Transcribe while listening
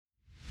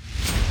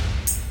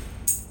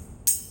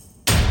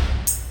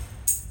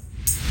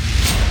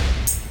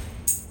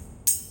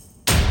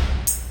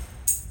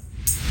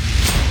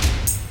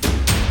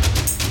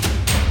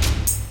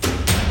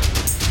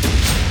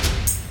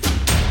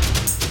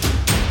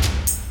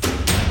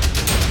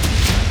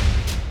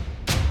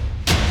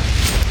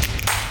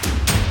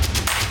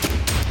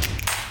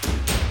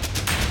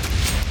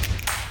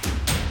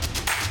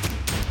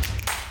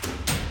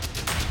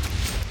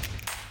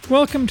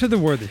Welcome to the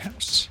Worthy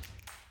House,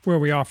 where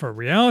we offer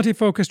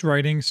reality-focused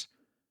writings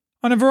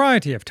on a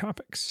variety of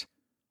topics,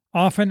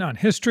 often on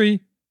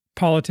history,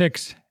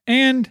 politics,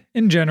 and,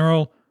 in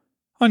general,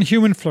 on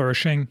human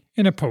flourishing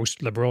in a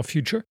post-liberal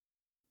future.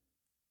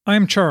 I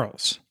am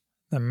Charles,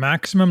 the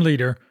maximum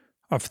leader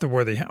of the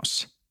Worthy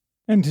House.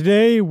 And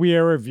today we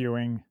are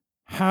reviewing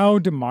How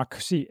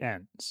Democracy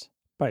Ends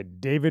by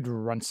David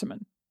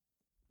Runciman.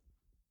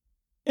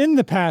 In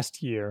the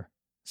past year,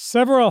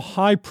 several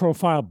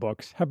high-profile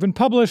books have been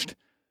published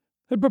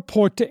that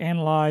purport to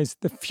analyze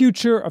the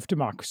future of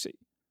democracy.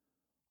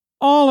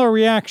 All are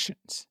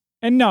reactions,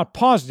 and not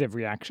positive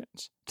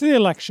reactions, to the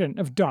election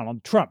of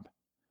Donald Trump.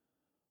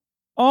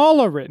 All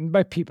are written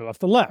by people of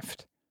the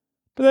left,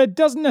 but that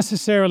doesn't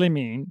necessarily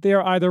mean they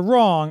are either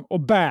wrong or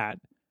bad,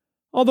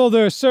 although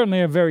there is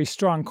certainly a very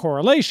strong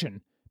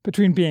correlation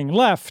between being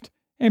left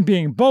and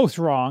being both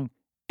wrong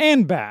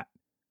and bad.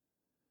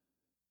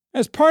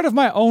 As part of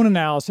my own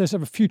analysis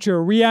of a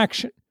future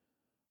reaction,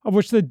 of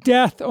which the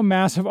death or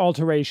massive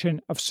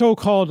alteration of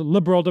so-called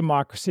liberal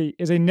democracy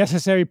is a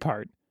necessary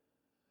part,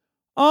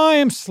 I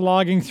am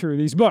slogging through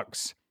these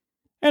books,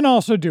 and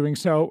also doing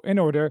so in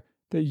order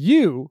that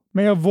you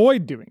may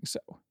avoid doing so.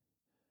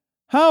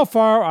 How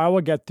far I will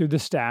get through the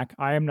stack,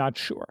 I am not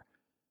sure,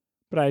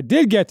 but I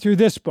did get through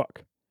this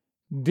book,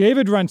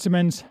 David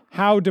Runciman's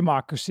How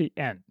Democracy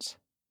Ends.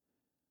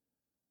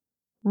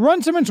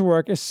 Runciman's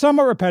work is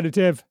somewhat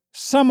repetitive,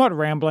 somewhat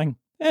rambling,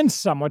 and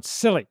somewhat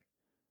silly.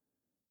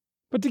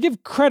 But to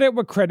give credit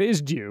where credit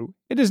is due,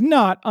 it is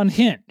not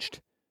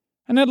unhinged,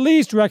 and at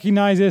least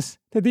recognizes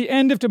that the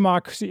end of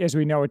democracy as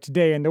we know it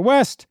today in the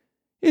West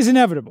is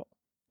inevitable.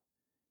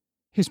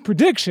 His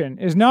prediction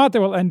is not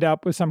that we'll end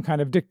up with some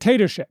kind of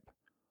dictatorship,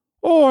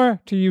 or,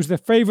 to use the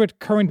favorite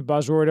current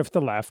buzzword of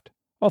the left,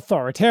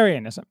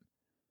 authoritarianism.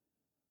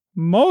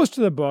 Most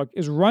of the book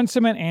is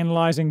Runciman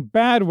analyzing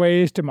bad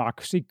ways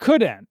democracy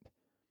could end,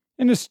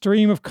 in a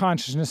stream of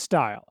consciousness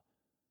style.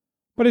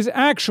 But his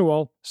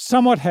actual,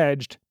 somewhat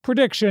hedged,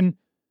 prediction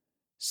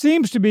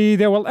seems to be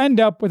that we'll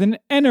end up with an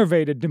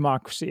enervated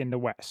democracy in the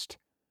West,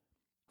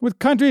 with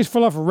countries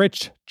full of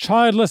rich,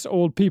 childless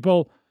old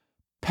people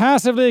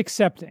passively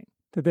accepting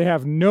that they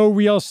have no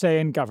real say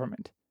in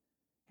government,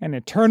 an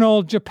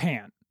eternal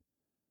Japan.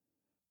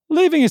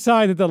 Leaving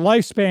aside that the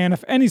lifespan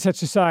of any such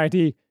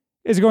society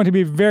is going to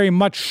be very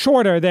much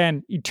shorter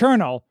than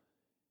eternal,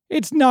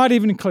 it's not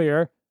even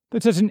clear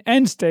that such an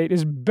end state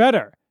is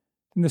better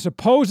than the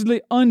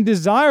supposedly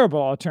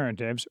undesirable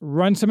alternatives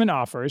Runciman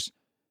offers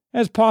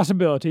as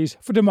possibilities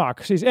for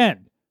democracy's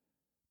end: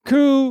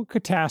 coup,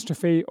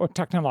 catastrophe, or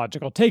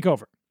technological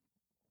takeover.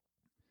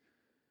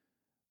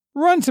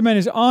 Runciman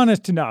is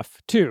honest enough,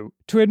 too,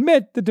 to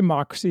admit that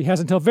democracy has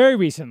until very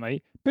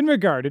recently been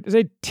regarded as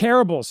a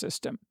terrible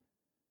system.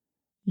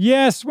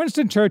 Yes,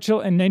 Winston Churchill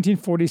in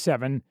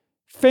 1947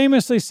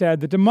 famously said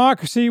that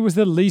democracy was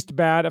the least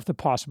bad of the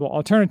possible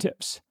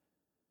alternatives.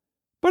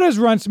 But as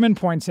Runciman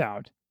points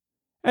out,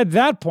 at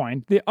that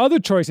point, the other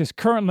choices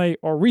currently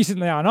or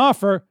recently on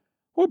offer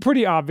were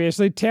pretty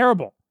obviously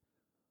terrible.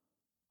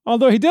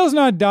 Although he does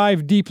not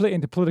dive deeply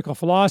into political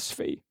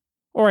philosophy,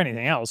 or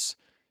anything else,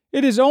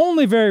 it is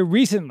only very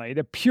recently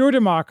that pure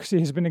democracy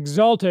has been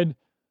exalted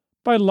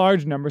by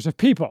large numbers of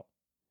people,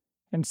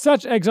 and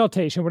such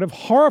exaltation would have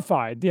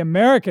horrified the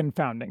American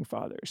founding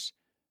fathers,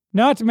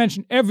 not to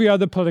mention every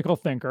other political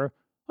thinker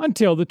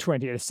until the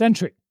 20th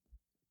century.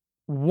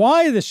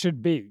 Why this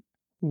should be,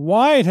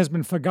 why it has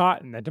been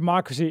forgotten that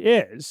democracy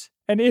is,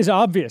 and is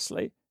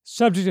obviously,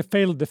 subject to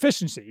fatal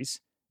deficiencies,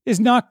 is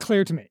not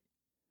clear to me.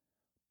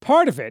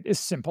 Part of it is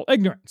simple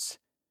ignorance.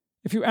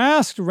 If you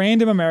asked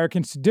random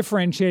Americans to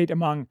differentiate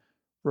among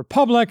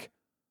republic,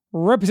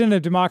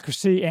 representative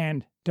democracy,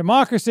 and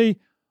democracy,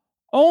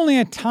 only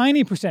a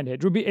tiny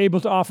percentage would be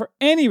able to offer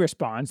any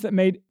response that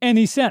made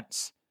any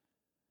sense.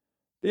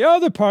 The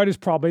other part is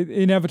probably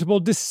the inevitable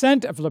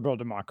descent of liberal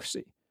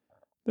democracy,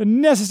 the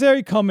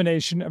necessary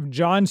culmination of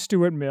John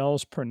Stuart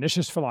Mill's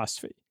pernicious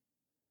philosophy.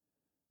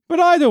 But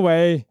either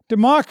way,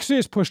 democracy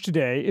as pushed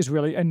today is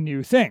really a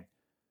new thing,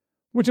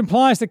 which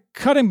implies that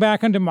cutting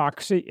back on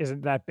democracy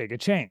isn't that big a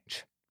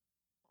change.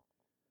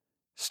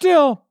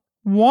 Still,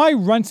 why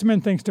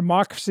Runciman thinks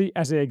democracy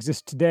as it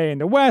exists today in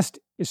the West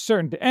is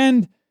certain to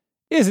end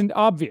isn't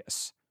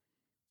obvious.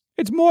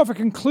 It's more of a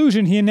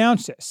conclusion he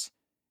announces,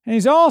 and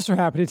he's also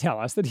happy to tell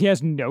us that he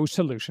has no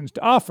solutions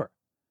to offer.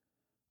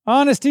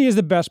 Honesty is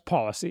the best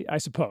policy, I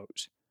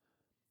suppose.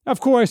 Of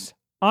course,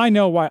 I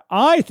know why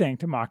I think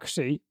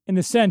democracy, in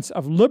the sense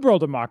of liberal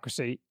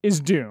democracy, is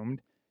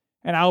doomed,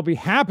 and I'll be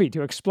happy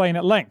to explain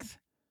at length.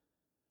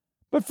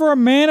 But for a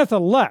man at the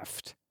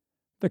left,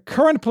 the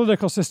current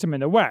political system in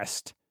the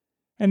West,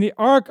 and the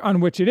arc on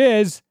which it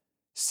is,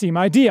 seem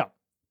ideal,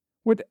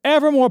 with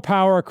ever more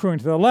power accruing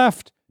to the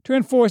left to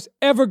enforce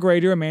ever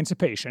greater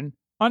emancipation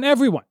on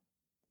everyone.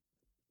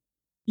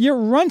 Yet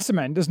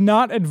Runciman does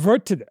not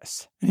advert to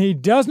this, and he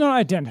does not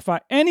identify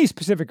any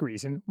specific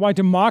reason why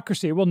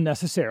democracy will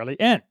necessarily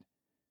end.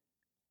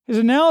 His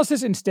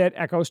analysis instead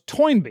echoes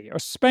Toynbee or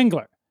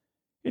Spengler.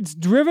 It's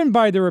driven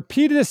by the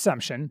repeated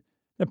assumption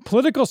that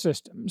political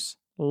systems,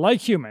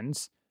 like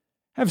humans,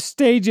 have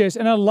stages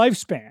and a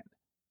lifespan,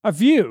 a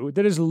view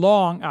that is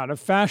long out of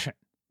fashion.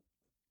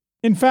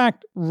 In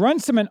fact,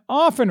 Runciman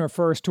often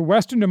refers to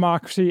Western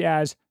democracy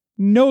as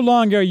no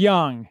longer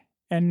young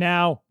and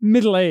now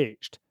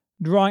middle-aged,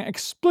 drawing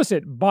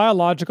explicit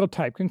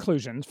biological-type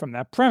conclusions from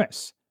that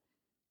premise.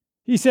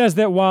 He says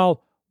that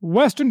while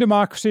Western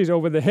democracy is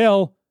over the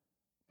hill,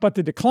 but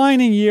the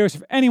declining years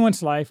of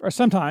anyone's life are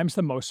sometimes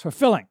the most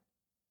fulfilling.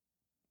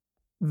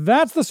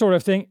 That's the sort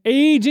of thing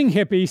aging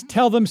hippies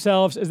tell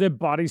themselves as their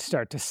bodies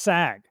start to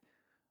sag.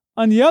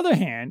 On the other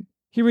hand,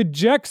 he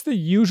rejects the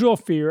usual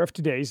fear of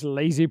today's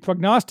lazy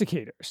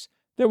prognosticators,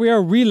 that we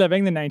are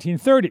reliving the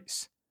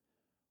 1930s.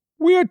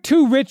 We are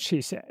too rich,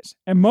 he says,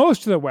 and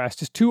most of the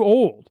West is too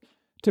old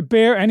to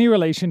bear any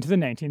relation to the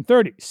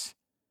 1930s.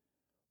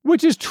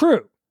 Which is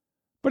true,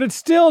 but it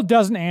still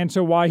doesn't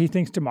answer why he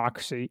thinks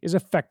democracy is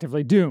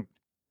effectively doomed.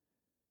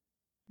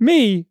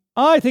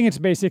 I think it's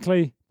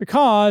basically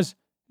because,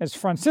 as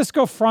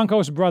Francisco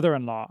Franco's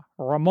brother-in-law,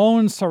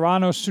 Ramon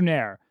Serrano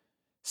Suner,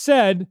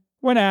 said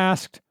when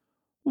asked,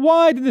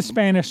 why did the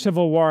Spanish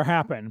Civil War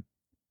happen?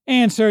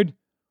 Answered,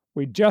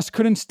 we just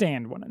couldn't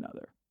stand one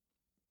another.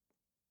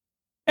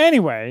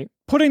 Anyway,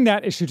 putting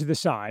that issue to the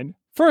side,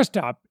 first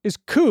up is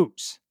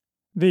coups,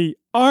 the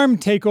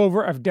armed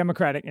takeover of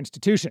democratic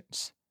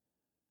institutions.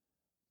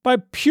 By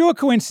pure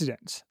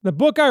coincidence, the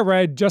book I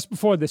read just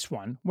before this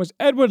one was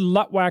Edward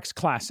Luttwak's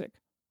classic,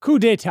 Coup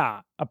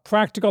d'Etat, A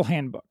Practical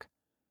Handbook.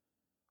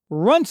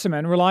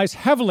 Runciman relies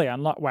heavily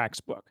on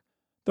Luttwak's book.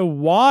 The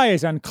why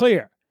is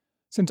unclear,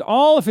 since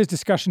all of his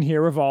discussion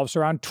here revolves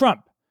around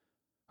Trump,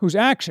 whose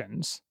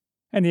actions,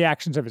 and the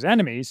actions of his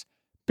enemies,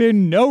 bear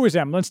no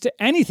resemblance to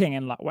anything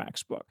in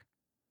Luttwak's book.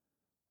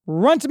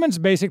 Runciman's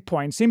basic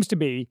point seems to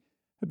be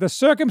that the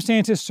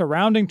circumstances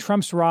surrounding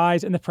Trump's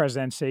rise in the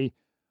presidency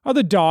are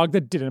the dog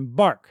that didn't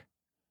bark.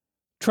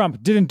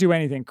 Trump didn't do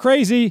anything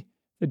crazy,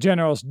 the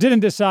generals didn't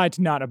decide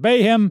to not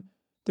obey him,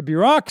 the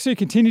bureaucracy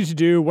continued to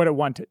do what it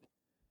wanted.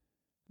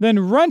 Then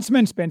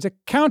Runciman spins a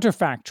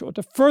counterfactual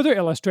to further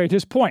illustrate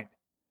his point.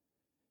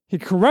 He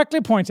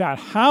correctly points out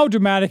how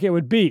dramatic it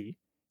would be,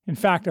 in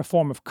fact a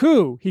form of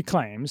coup, he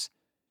claims,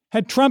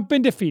 had Trump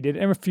been defeated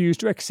and refused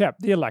to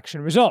accept the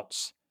election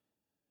results.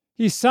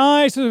 He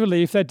sighs with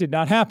relief that did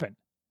not happen.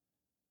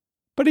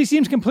 But he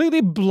seems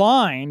completely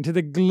blind to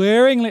the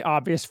glaringly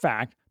obvious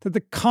fact that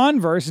the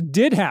converse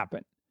did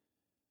happen.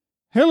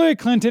 Hillary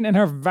Clinton and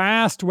her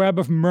vast web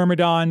of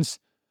myrmidons,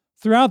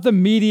 throughout the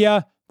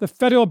media, the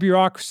federal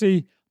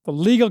bureaucracy, the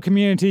legal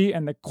community,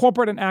 and the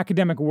corporate and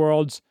academic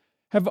worlds,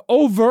 have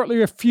overtly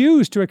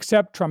refused to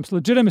accept Trump's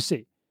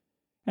legitimacy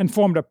and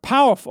formed a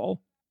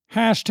powerful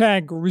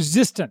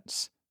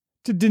 #resistance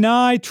to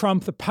deny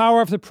Trump the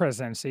power of the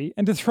presidency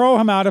and to throw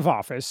him out of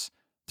office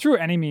through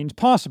any means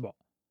possible.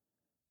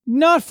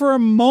 Not for a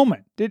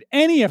moment did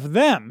any of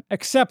them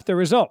accept the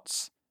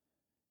results.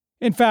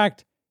 In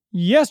fact,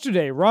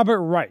 yesterday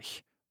Robert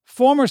Reich,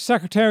 former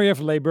Secretary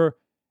of Labor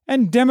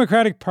and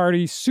Democratic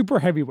Party super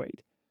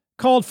heavyweight,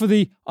 called for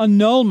the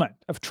annulment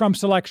of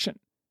Trump's election.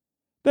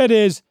 That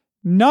is,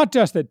 not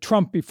just that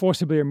Trump be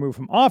forcibly removed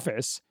from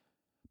office,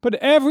 but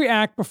every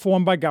act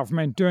performed by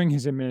government during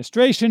his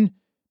administration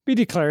be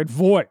declared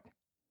void.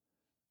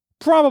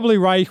 Probably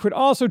Reich would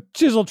also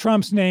chisel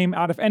Trump's name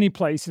out of any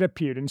place it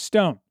appeared in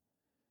stone.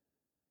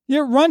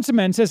 Yet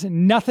Runciman says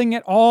nothing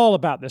at all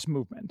about this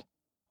movement,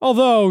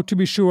 although, to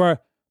be sure,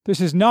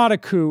 this is not a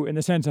coup in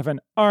the sense of an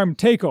armed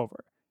takeover,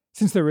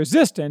 since the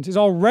resistance is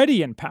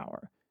already in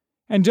power,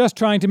 and just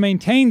trying to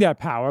maintain that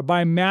power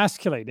by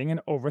emasculating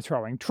and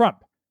overthrowing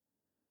Trump.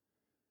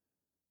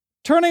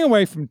 Turning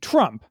away from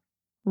Trump,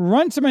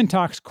 Runciman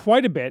talks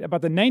quite a bit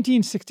about the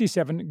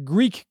 1967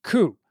 Greek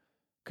coup,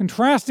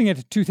 contrasting it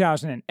to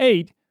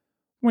 2008,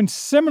 when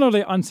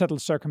similarly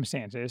unsettled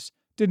circumstances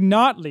did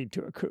not lead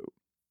to a coup.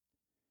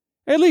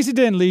 At least it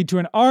didn't lead to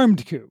an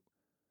armed coup.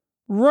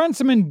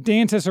 Runciman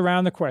dances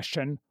around the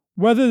question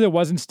whether there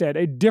was instead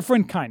a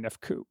different kind of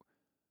coup,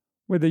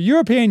 where the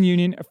European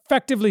Union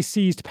effectively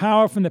seized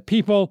power from the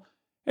people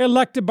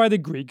elected by the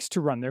Greeks to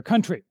run their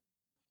country.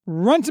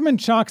 Runciman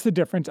chalks the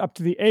difference up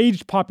to the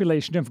aged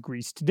population of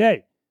Greece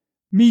today.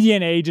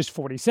 Median age is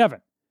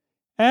 47.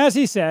 As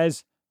he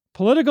says,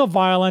 political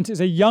violence is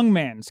a young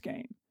man's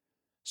game.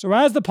 So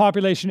as the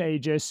population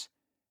ages,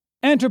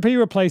 entropy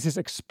replaces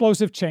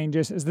explosive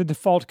changes as the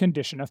default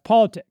condition of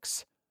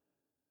politics.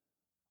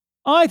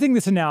 I think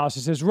this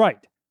analysis is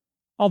right,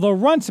 although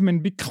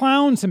Runciman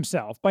beclowns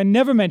himself by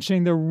never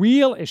mentioning the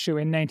real issue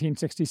in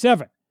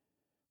 1967,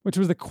 which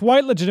was the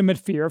quite legitimate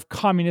fear of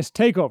communist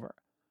takeover,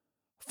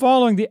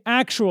 following the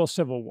actual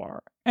civil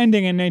war,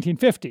 ending in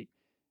 1950,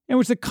 in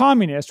which the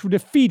communists were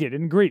defeated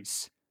in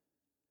Greece.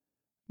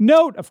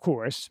 Note, of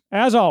course,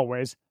 as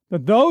always,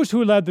 that those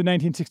who led the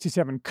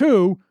 1967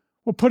 coup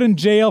were put in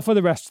jail for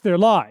the rest of their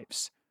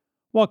lives,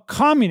 while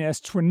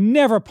communists were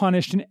never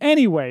punished in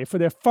any way for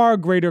their far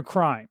greater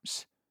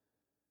crimes.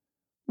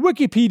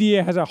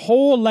 Wikipedia has a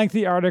whole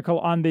lengthy article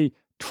on the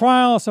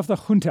trials of the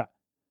junta.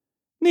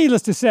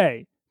 Needless to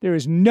say, there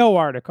is no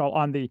article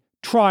on the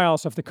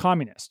trials of the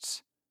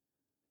communists.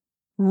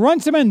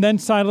 Runciman then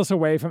sidles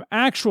away from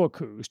actual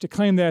coups to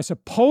claim their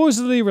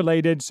supposedly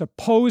related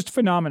supposed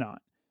phenomenon,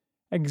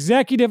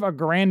 executive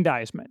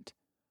aggrandizement,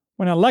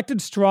 when elected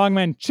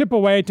strongmen chip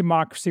away at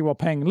democracy while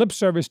paying lip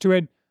service to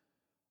it,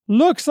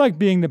 looks like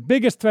being the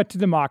biggest threat to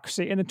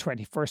democracy in the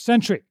 21st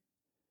century.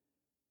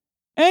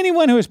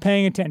 Anyone who is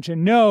paying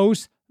attention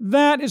knows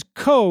that is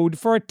code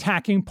for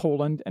attacking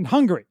Poland and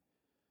Hungary.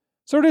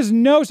 So it is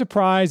no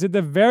surprise that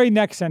the very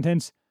next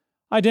sentence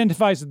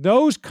identifies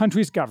those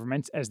countries'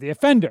 governments as the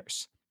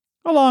offenders,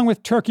 along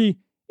with Turkey,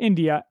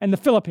 India, and the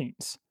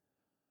Philippines.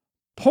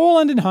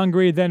 Poland and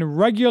Hungary then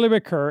regularly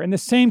recur in the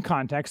same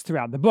context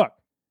throughout the book.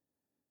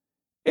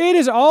 It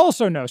is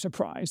also no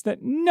surprise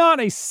that not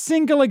a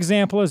single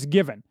example is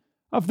given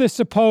of this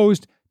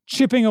supposed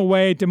chipping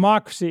away at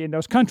democracy in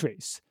those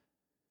countries.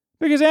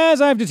 Because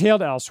as I've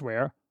detailed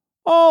elsewhere,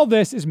 all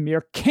this is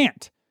mere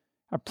cant,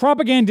 a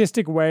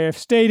propagandistic way of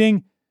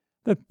stating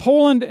that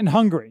Poland and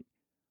Hungary,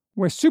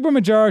 where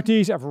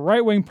supermajorities of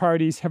right-wing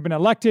parties have been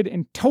elected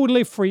in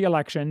totally free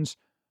elections,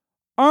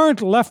 aren't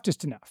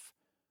leftist enough,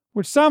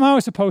 which somehow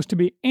is supposed to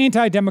be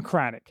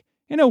anti-democratic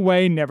in a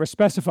way never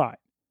specified.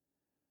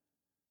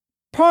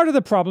 Part of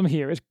the problem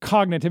here is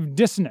cognitive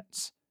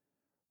dissonance.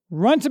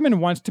 Runciman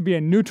wants to be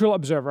a neutral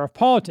observer of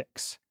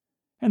politics,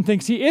 and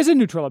thinks he is a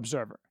neutral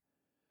observer,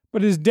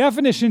 but his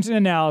definitions and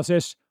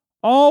analysis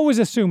always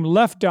assume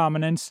left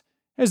dominance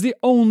as the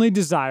only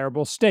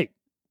desirable state.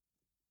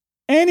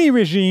 Any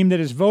regime that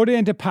is voted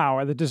into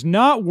power that does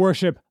not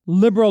worship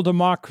liberal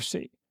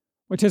democracy,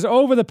 which has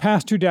over the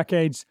past 2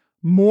 decades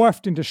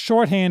morphed into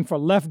shorthand for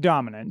left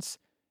dominance,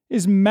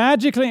 is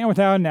magically and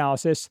without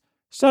analysis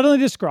suddenly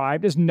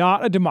described as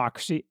not a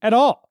democracy at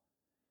all.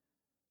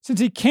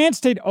 Since he can't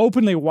state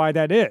openly why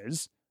that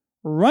is,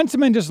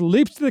 Runciman just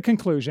leaps to the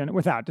conclusion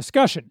without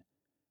discussion,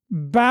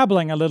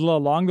 babbling a little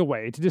along the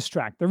way to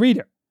distract the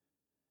reader.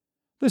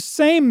 The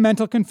same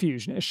mental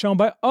confusion is shown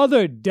by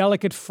other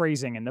delicate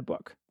phrasing in the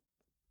book,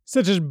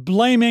 such as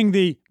blaming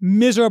the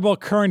miserable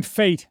current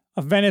fate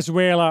of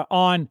Venezuela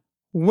on,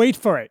 wait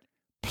for it,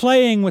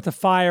 playing with the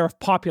fire of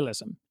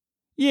populism.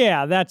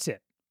 Yeah, that's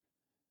it.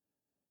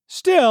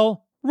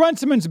 Still,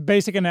 Runciman's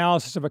basic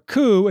analysis of a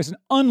coup as an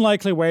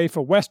unlikely way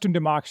for Western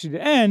democracy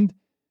to end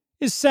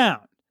is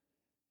sound.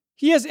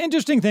 He has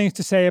interesting things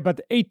to say about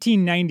the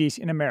 1890s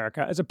in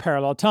America as a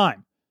parallel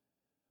time,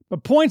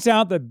 but points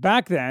out that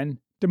back then,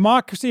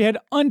 democracy had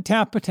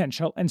untapped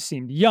potential and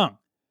seemed young,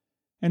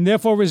 and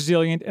therefore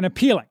resilient and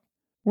appealing,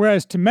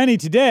 whereas to many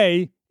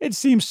today, it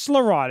seems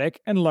sclerotic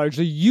and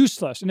largely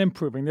useless in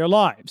improving their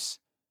lives.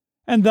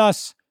 And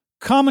thus,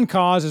 common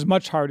cause is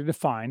much harder to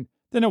find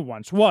than it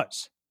once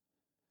was.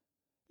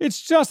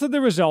 It's just that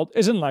the result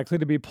isn't likely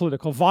to be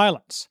political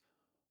violence,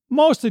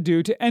 mostly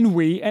due to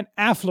ennui and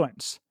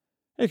affluence,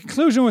 a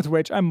conclusion with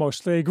which I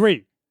mostly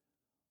agree.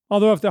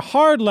 Although if the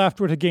hard left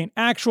were to gain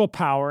actual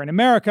power in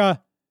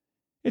America,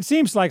 it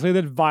seems likely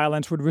that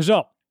violence would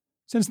result,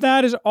 since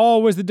that is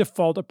always the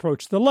default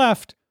approach to the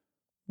left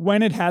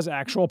when it has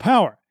actual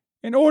power,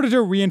 in order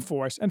to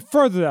reinforce and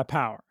further that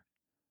power.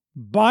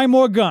 Buy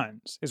more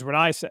guns, is what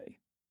I say.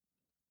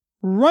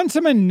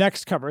 Runciman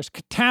next covers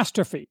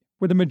catastrophe,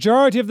 where the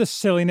majority of the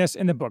silliness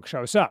in the book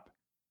shows up.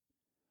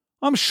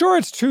 I'm sure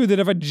it's true that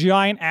if a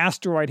giant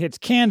asteroid hits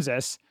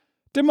Kansas,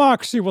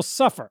 democracy will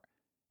suffer,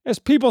 as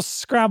people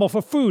scrabble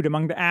for food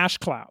among the ash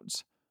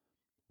clouds.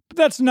 But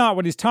that's not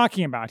what he's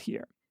talking about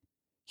here.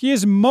 He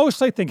is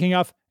mostly thinking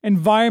of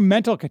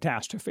environmental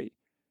catastrophe,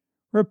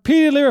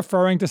 repeatedly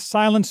referring to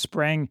Silent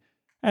Spring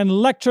and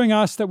lecturing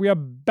us that we are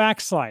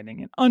backsliding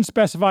in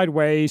unspecified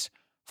ways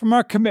from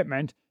our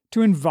commitment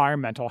to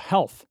environmental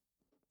health.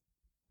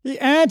 He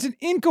adds an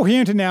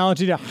incoherent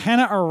analogy to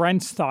Hannah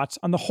Arendt's thoughts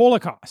on the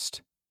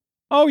Holocaust.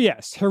 Oh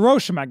yes,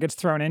 Hiroshima gets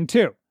thrown in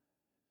too.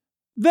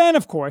 Then,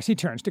 of course, he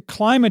turns to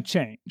climate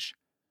change,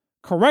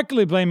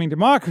 correctly blaming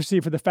democracy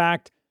for the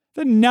fact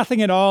that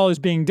nothing at all is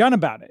being done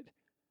about it,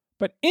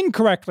 but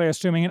incorrectly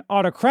assuming an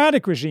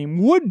autocratic regime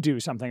would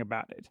do something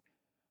about it,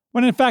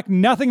 when in fact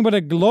nothing but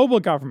a global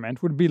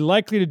government would be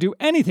likely to do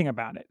anything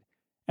about it,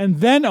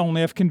 and then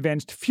only if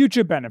convinced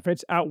future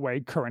benefits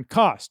outweighed current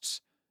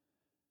costs.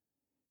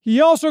 He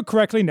also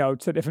correctly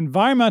notes that if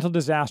environmental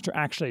disaster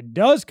actually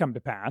does come to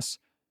pass,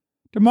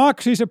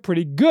 democracies are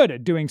pretty good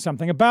at doing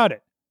something about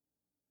it.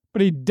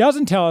 But he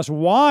doesn't tell us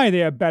why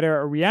they are better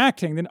at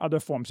reacting than other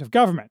forms of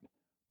government,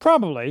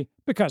 probably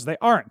because they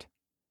aren't.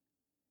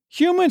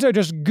 Humans are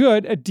just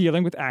good at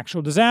dealing with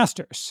actual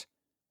disasters,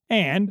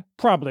 and,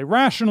 probably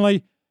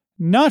rationally,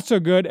 not so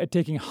good at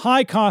taking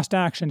high-cost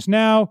actions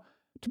now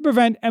to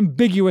prevent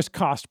ambiguous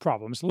cost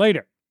problems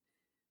later.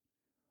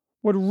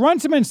 What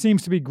Runciman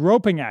seems to be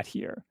groping at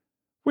here,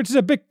 which is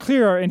a bit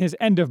clearer in his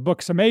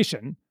end-of-book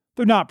summation,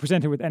 though not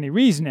presented with any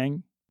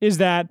reasoning, is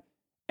that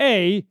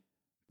A,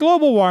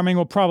 global warming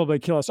will probably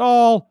kill us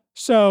all,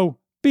 so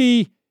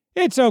B,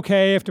 it's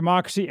okay if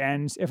democracy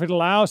ends if it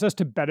allows us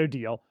to better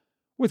deal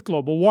with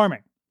global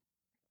warming.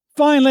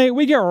 Finally,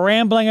 we get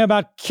rambling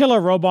about killer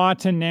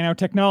robots and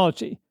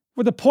nanotechnology,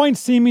 with the point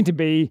seeming to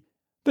be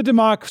the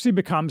democracy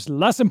becomes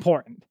less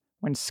important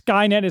when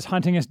Skynet is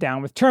hunting us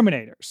down with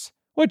Terminators,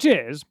 which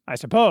is, I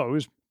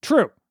suppose,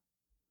 true.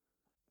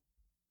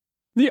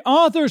 The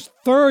author's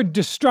third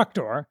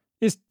destructor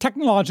is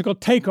technological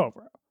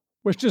takeover,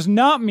 which does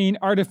not mean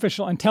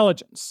artificial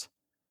intelligence.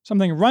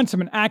 Something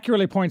Runciman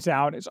accurately points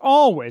out is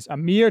always a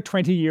mere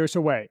 20 years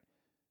away.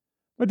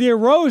 But the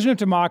erosion of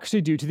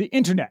democracy due to the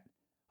internet,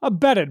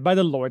 abetted by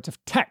the lords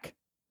of tech.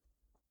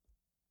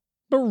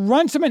 But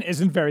Runciman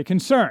isn't very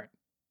concerned.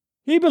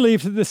 He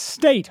believes that the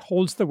state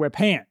holds the whip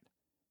hand,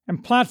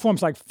 and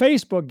platforms like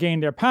Facebook gain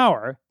their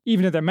power,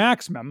 even at their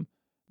maximum,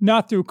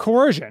 not through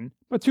coercion,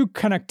 but through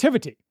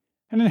connectivity,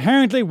 an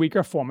inherently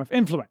weaker form of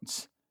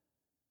influence.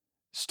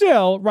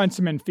 Still,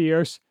 Runciman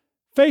fears,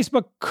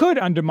 Facebook could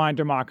undermine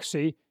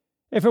democracy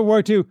if it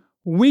were to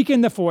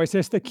weaken the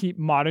forces that keep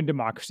modern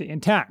democracy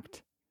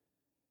intact.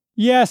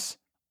 Yes,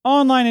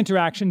 online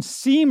interactions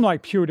seem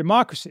like pure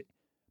democracy,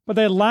 but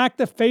they lack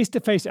the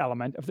face-to-face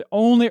element of the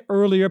only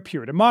earlier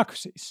pure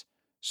democracies,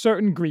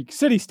 certain Greek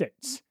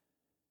city-states.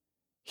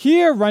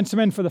 Here,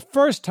 Runciman for the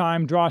first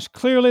time draws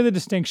clearly the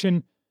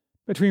distinction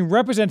between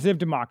representative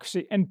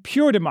democracy and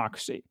pure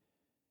democracy,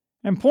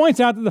 and points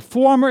out that the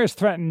former is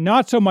threatened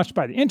not so much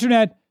by the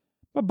internet,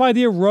 but by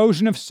the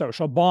erosion of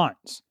social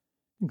bonds,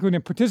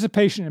 including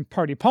participation in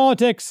party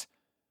politics,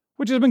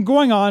 which has been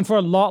going on for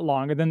a lot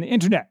longer than the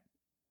internet.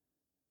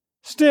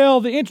 Still,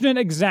 the internet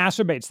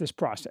exacerbates this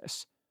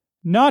process,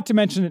 not to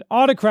mention that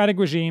autocratic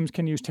regimes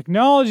can use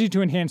technology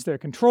to enhance their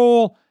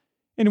control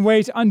in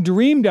ways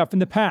undreamed of in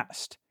the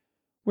past,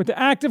 with the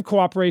active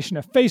cooperation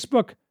of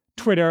Facebook,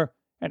 Twitter,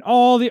 and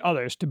all the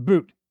others to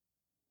boot.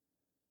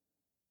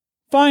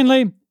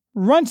 Finally,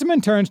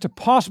 Runciman turns to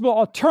possible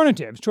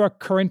alternatives to our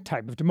current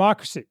type of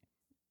democracy.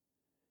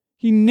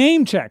 He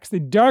name-checks the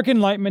Dark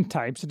Enlightenment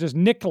types such as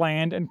Nick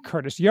Land and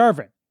Curtis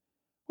Yarvin,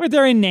 with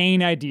their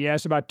inane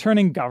ideas about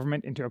turning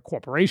government into a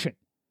corporation.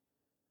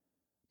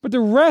 But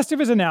the rest of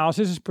his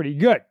analysis is pretty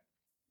good.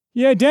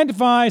 He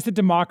identifies that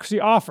democracy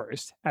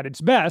offers, at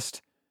its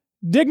best,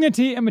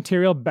 dignity and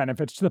material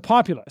benefits to the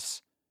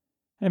populace,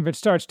 and if it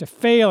starts to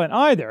fail in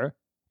either,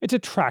 its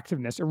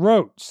attractiveness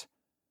erodes.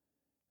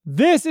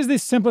 This is the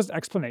simplest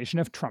explanation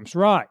of Trump's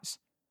rise.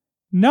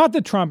 Not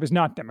that Trump is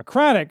not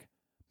democratic,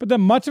 but that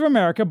much of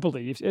America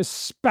believes is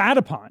spat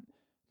upon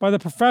by the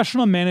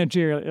professional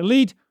managerial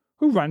elite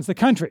who runs the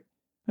country,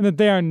 and that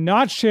they are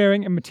not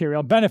sharing in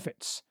material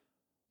benefits,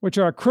 which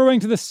are accruing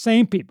to the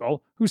same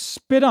people who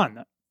spit on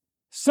them.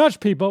 Such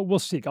people will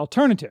seek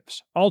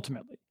alternatives,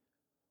 ultimately.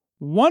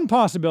 One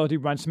possibility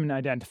Runciman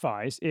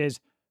identifies is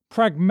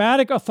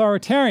pragmatic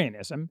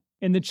authoritarianism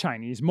in the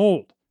Chinese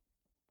mold.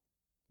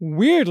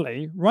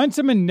 Weirdly,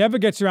 Runciman never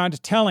gets around to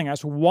telling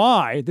us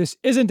why this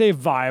isn't a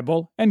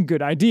viable and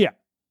good idea.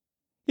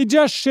 He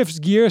just shifts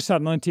gears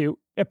suddenly to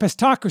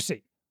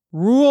epistocracy,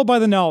 rule by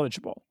the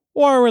knowledgeable,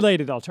 or a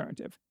related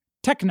alternative,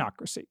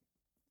 technocracy.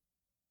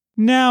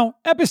 Now,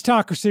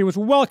 epistocracy was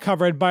well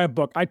covered by a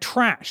book I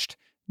trashed,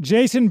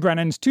 Jason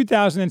Brennan's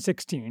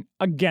 2016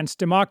 Against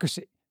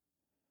Democracy.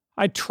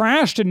 I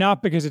trashed it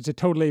not because it's a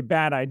totally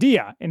bad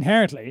idea,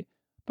 inherently,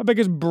 but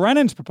because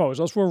Brennan's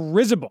proposals were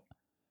risible.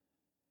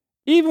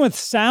 Even with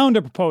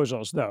sounder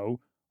proposals, though,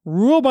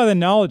 rule by the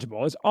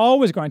knowledgeable is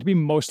always going to be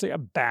mostly a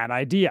bad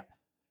idea,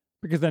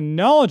 because the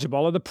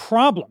knowledgeable are the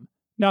problem,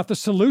 not the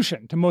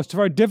solution to most of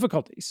our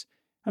difficulties,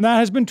 and that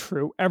has been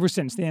true ever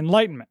since the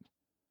Enlightenment.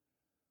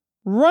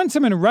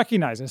 Runciman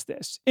recognizes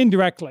this,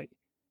 indirectly,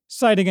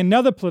 citing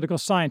another political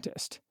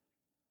scientist.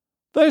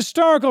 The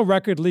historical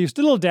record leaves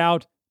little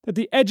doubt that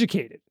the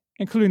educated,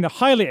 including the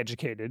highly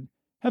educated,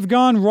 have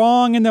gone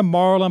wrong in their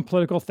moral and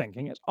political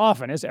thinking as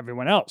often as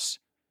everyone else.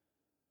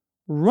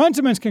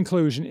 Runciman's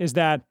conclusion is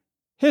that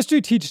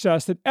history teaches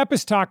us that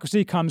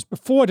epistocracy comes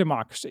before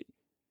democracy.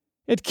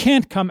 It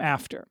can't come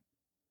after.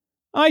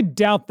 I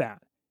doubt that,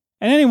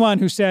 and anyone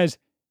who says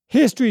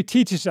history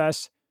teaches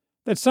us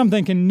that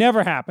something can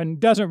never happen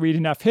doesn't read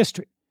enough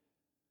history.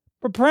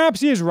 But perhaps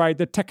he is right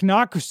that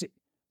technocracy,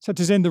 such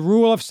as in the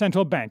rule of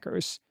central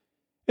bankers,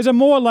 is a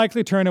more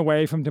likely turn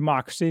away from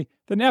democracy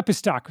than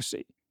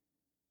epistocracy.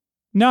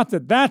 Not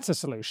that that's a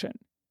solution.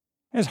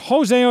 As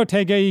Jose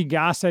Ortega y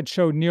Gasset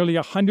showed nearly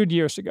 100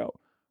 years ago,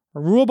 a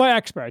rule by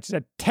experts is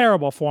a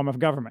terrible form of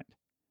government.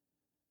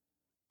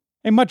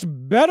 A much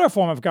better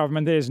form of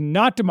government that is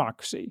not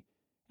democracy,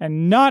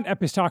 and not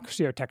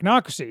epistocracy or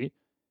technocracy,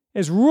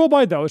 is rule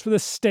by those with a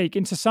stake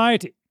in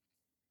society.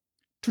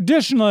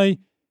 Traditionally,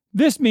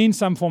 this means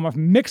some form of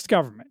mixed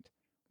government,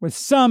 with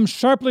some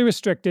sharply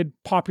restricted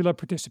popular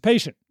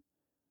participation.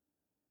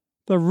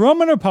 The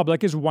Roman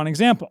Republic is one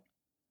example.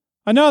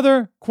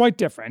 Another, quite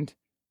different,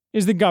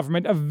 is the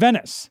government of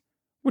Venice,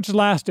 which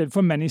lasted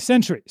for many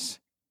centuries.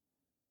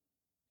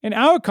 In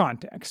our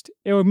context,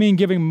 it would mean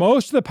giving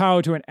most of the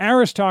power to an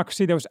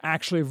aristocracy that was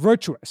actually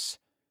virtuous,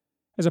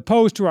 as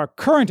opposed to our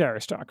current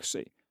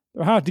aristocracy,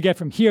 though how to get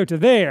from here to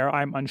there,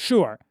 I'm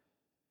unsure,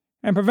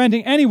 and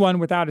preventing anyone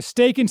without a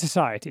stake in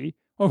society,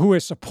 or who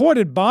is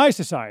supported by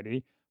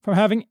society, from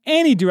having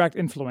any direct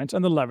influence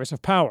on the levers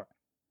of power.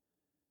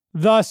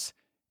 Thus,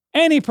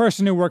 Any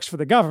person who works for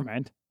the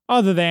government,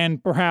 other than,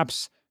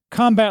 perhaps,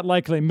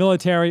 combat-likely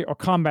military or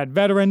combat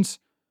veterans,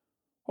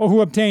 or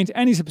who obtains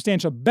any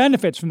substantial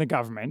benefits from the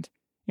government,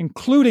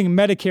 including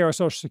Medicare or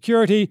Social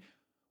Security,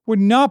 would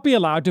not be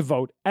allowed to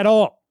vote at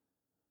all,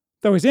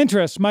 though his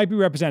interests might be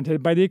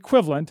represented by the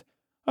equivalent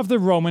of the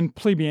Roman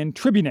plebeian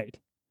tribunate.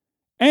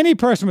 Any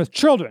person with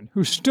children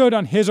who stood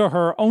on his or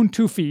her own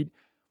 2 feet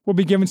will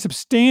be given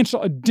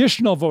substantial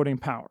additional voting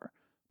power,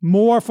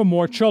 more for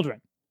more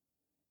children.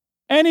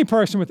 Any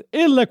person with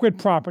illiquid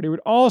property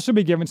would also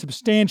be given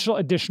substantial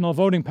additional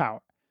voting power.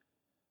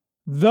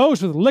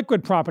 Those with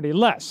liquid property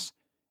less,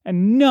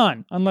 and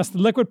none unless the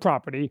liquid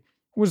property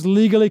was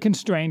legally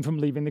constrained from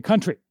leaving the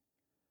country.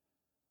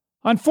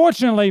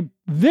 Unfortunately,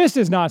 this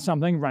is not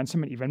something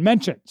Runciman even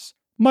mentions,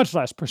 much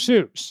less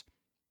pursues.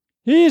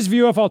 His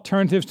view of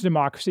alternatives to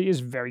democracy is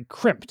very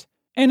crimped,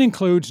 and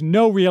includes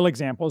no real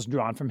examples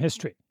drawn from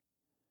history.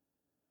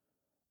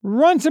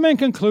 Runciman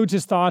concludes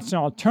his thoughts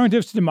on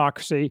alternatives to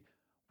democracy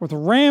with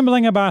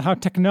rambling about how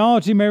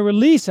technology may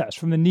release us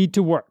from the need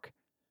to work,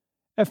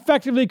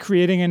 effectively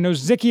creating a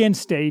Nozikian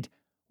state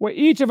where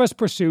each of us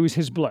pursues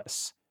his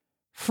bliss,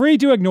 free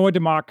to ignore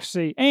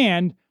democracy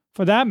and,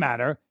 for that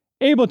matter,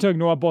 able to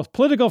ignore both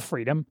political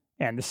freedom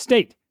and the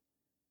state.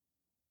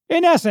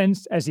 In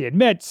essence, as he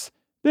admits,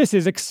 this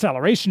is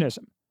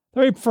accelerationism,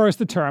 though he prefers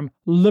the term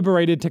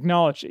liberated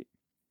technology.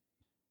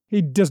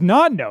 He does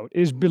not note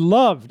it is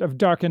beloved of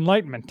dark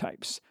Enlightenment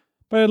types,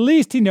 but at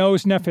least he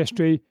knows enough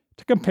history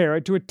to compare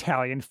it to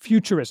Italian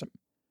futurism.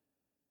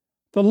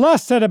 The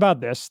less said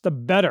about this, the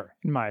better,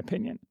 in my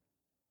opinion.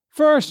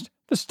 First,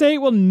 the state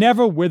will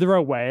never wither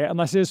away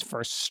unless it is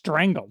first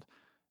strangled.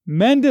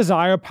 Men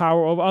desire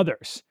power over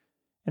others,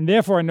 and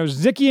therefore a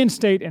Nozikian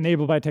state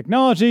enabled by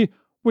technology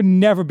would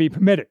never be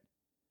permitted.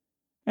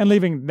 And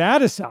leaving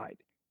that aside,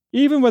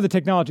 even were the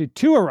technology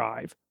to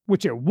arrive,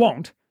 which it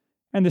won't,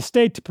 and the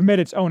state to permit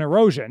its own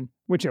erosion,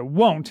 which it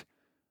won't,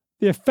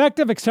 the effect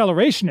of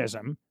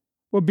accelerationism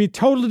would be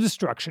total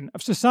destruction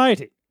of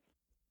society,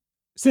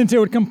 since it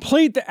would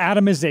complete the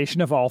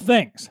atomization of all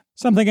things,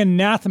 something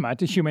anathema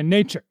to human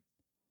nature.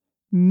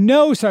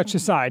 No such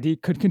society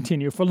could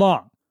continue for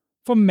long,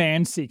 for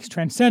man seeks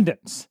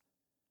transcendence.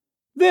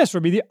 This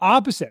would be the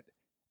opposite,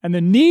 and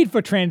the need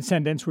for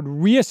transcendence would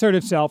reassert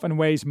itself in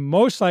ways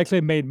most likely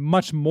made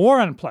much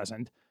more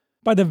unpleasant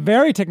by the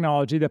very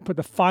technology that put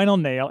the final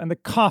nail in the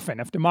coffin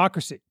of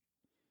democracy.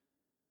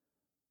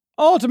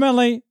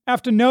 Ultimately,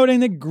 after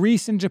noting that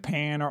Greece and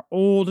Japan are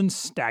old and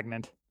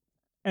stagnant,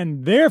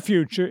 and their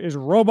future is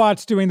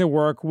robots doing the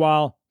work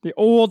while the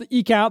old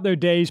eke out their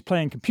days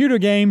playing computer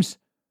games,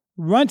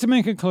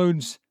 Runciman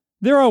concludes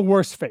there are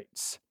worse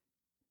fates.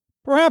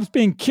 Perhaps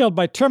being killed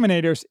by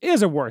Terminators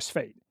is a worse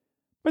fate,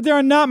 but there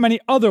are not many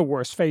other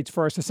worse fates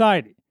for a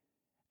society.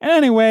 And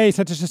anyway,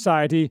 such a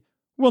society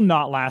will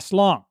not last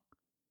long.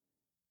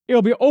 It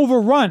will be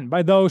overrun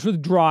by those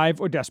with drive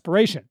or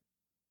desperation.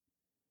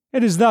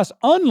 It is thus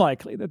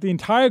unlikely that the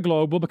entire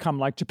globe will become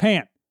like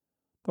Japan,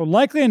 though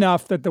likely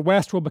enough that the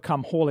West will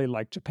become wholly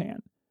like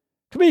Japan,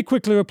 to be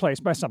quickly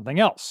replaced by something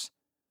else,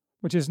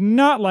 which is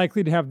not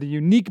likely to have the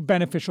unique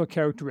beneficial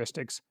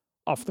characteristics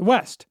of the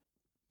West,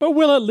 but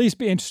will at least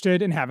be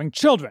interested in having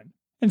children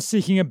and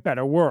seeking a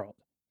better world,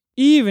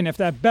 even if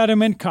that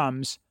betterment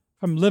comes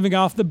from living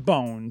off the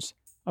bones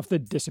of the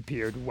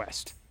disappeared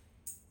West.